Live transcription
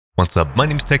What's up, my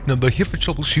name's TechNumber here for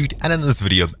Troubleshoot, and in this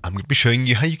video I'm going to be showing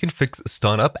you how you can fix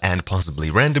startup and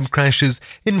possibly random crashes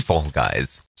in Fall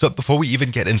Guys. So before we even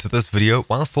get into this video,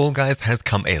 while Fall Guys has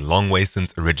come a long way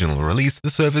since original release, the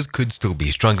servers could still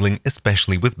be struggling,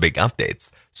 especially with big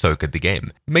updates. So could the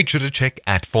game. Make sure to check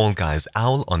at Fall Guys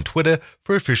Owl on Twitter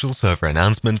for official server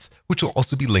announcements, which will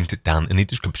also be linked down in the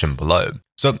description below.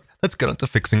 So let's get on to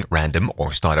fixing random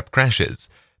or startup crashes.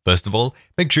 First of all,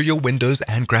 make sure your Windows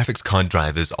and graphics card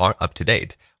drivers are up to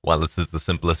date. While this is the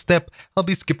simplest step, I'll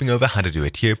be skipping over how to do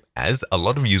it here, as a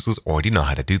lot of users already know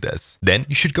how to do this. Then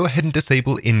you should go ahead and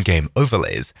disable in-game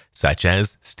overlays, such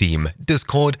as Steam,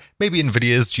 Discord, maybe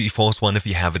Nvidia's GeForce one if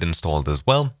you have it installed as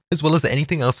well as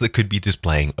anything else that could be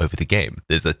displaying over the game.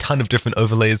 There's a ton of different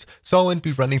overlays, so I won't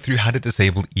be running through how to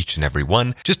disable each and every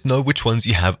one. Just know which ones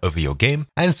you have over your game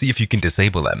and see if you can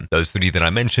disable them. Those three that I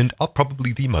mentioned are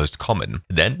probably the most common.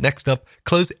 Then next up,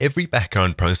 close every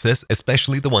background process,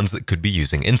 especially the ones that could be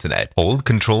using internet. Hold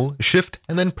Ctrl, Shift,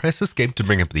 and then press Escape to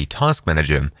bring up the Task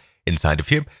Manager. Inside of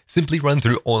here, simply run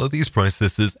through all of these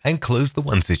processes and close the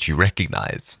ones that you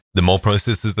recognize. The more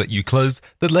processes that you close,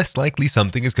 the less likely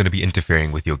something is going to be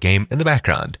interfering with your game in the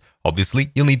background. Obviously,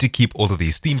 you'll need to keep all of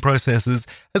these Steam processes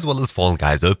as well as Fall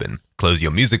Guys open. Close your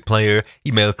music player,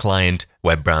 email client,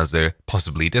 web browser,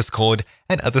 possibly Discord,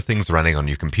 and other things running on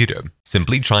your computer.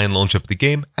 Simply try and launch up the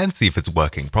game and see if it's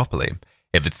working properly.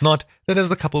 If it's not, then there's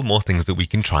a couple more things that we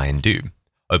can try and do.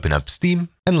 Open up Steam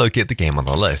and locate the game on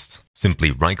the list.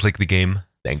 Simply right-click the game,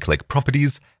 then click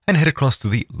Properties, and head across to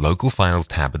the Local Files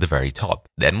tab at the very top.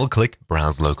 Then we'll click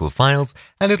Browse Local Files,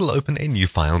 and it'll open a new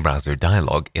file browser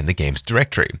dialog in the game's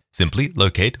directory. Simply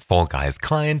locate Fall Guys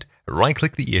Client,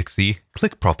 right-click the exe,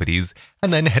 click Properties,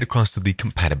 and then head across to the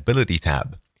Compatibility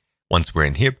tab. Once we're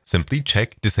in here, simply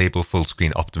check Disable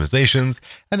Fullscreen Optimizations,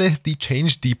 and then hit the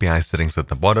Change DPI settings at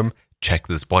the bottom. Check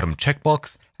this bottom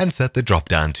checkbox and set the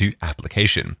drop-down to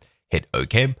Application. Hit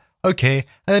OK, OK, and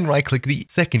then right-click the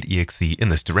second exe in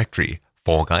this directory,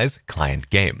 Fall Guys Client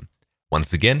Game.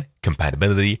 Once again,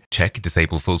 Compatibility, check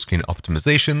Disable Fullscreen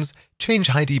Optimizations, change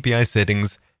High DPI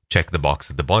settings, check the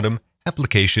box at the bottom,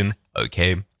 Application,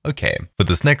 OK, OK. For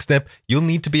this next step, you'll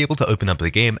need to be able to open up the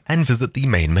game and visit the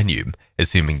main menu.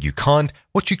 Assuming you can't,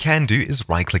 what you can do is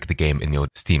right-click the game in your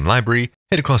Steam library,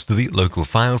 head across to the Local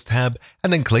Files tab,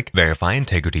 and then click Verify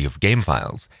Integrity of Game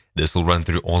Files. This will run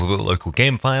through all of the local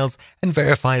game files and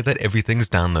verify that everything's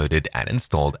downloaded and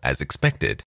installed as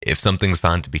expected. If something's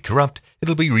found to be corrupt,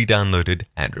 it'll be re-downloaded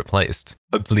and replaced.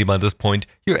 Hopefully by this point,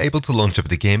 you're able to launch up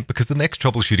the game because the next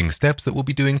troubleshooting steps that we'll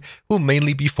be doing will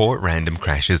mainly be for random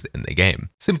crashes in the game.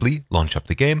 Simply launch up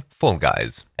the game, Fall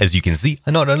Guys. As you can see,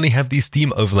 I not only have the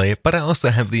Steam overlay, but I also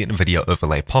have the Nvidia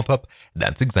overlay pop-up.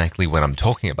 That's exactly what I'm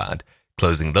talking about.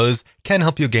 Closing those can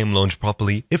help your game launch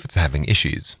properly if it's having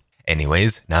issues.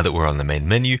 Anyways, now that we're on the main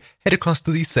menu, head across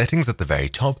to the settings at the very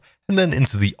top and then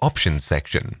into the options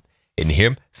section. In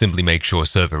here, simply make sure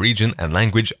server region and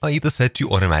language are either set to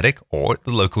automatic or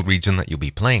the local region that you'll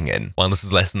be playing in. While this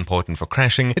is less important for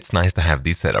crashing, it's nice to have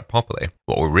these set up properly.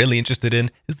 What we're really interested in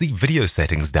is the video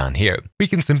settings down here. We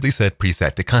can simply set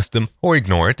preset to custom or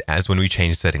ignore it, as when we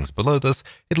change settings below this,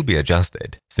 it'll be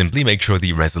adjusted. Simply make sure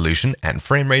the resolution and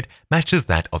frame rate matches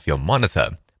that of your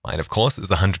monitor. Mine, of course,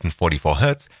 is 144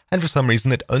 Hz, and for some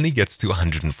reason it only gets to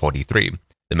 143.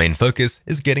 The main focus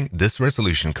is getting this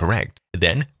resolution correct.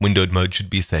 Then, windowed mode should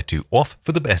be set to off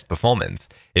for the best performance.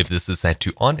 If this is set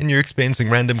to on and you're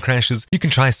experiencing random crashes, you can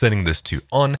try setting this to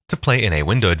on to play in a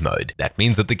windowed mode. That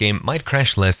means that the game might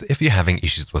crash less if you're having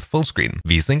issues with full screen.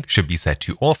 VSync should be set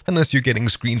to off unless you're getting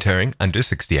screen tearing under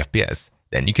 60 FPS.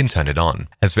 Then you can turn it on.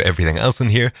 As for everything else in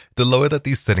here, the lower that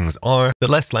these settings are,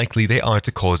 the less likely they are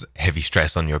to cause heavy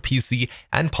stress on your PC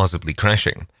and possibly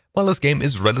crashing. While this game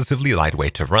is relatively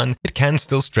lightweight to run, it can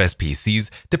still stress PCs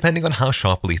depending on how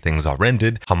sharply things are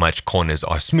rendered, how much corners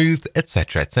are smooth,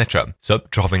 etc, etc. So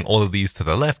dropping all of these to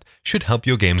the left should help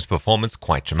your game's performance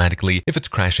quite dramatically if it's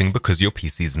crashing because your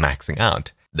PC's maxing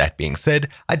out. That being said,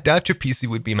 I doubt your PC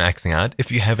would be maxing out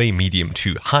if you have a medium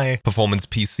to high performance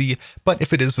PC, but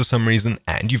if it is for some reason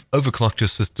and you've overclocked your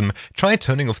system, try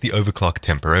turning off the overclock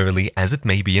temporarily, as it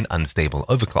may be an unstable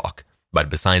overclock. But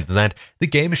besides that, the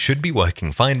game should be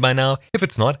working fine by now. If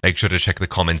it's not, make sure to check the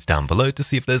comments down below to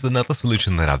see if there's another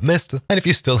solution that I've missed, and if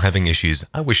you're still having issues,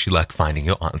 I wish you luck finding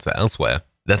your answer elsewhere.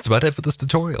 That's about it for this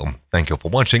tutorial. Thank you all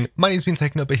for watching. My name's been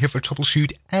TechNumber here for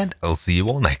Troubleshoot, and I'll see you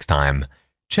all next time.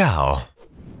 Ciao.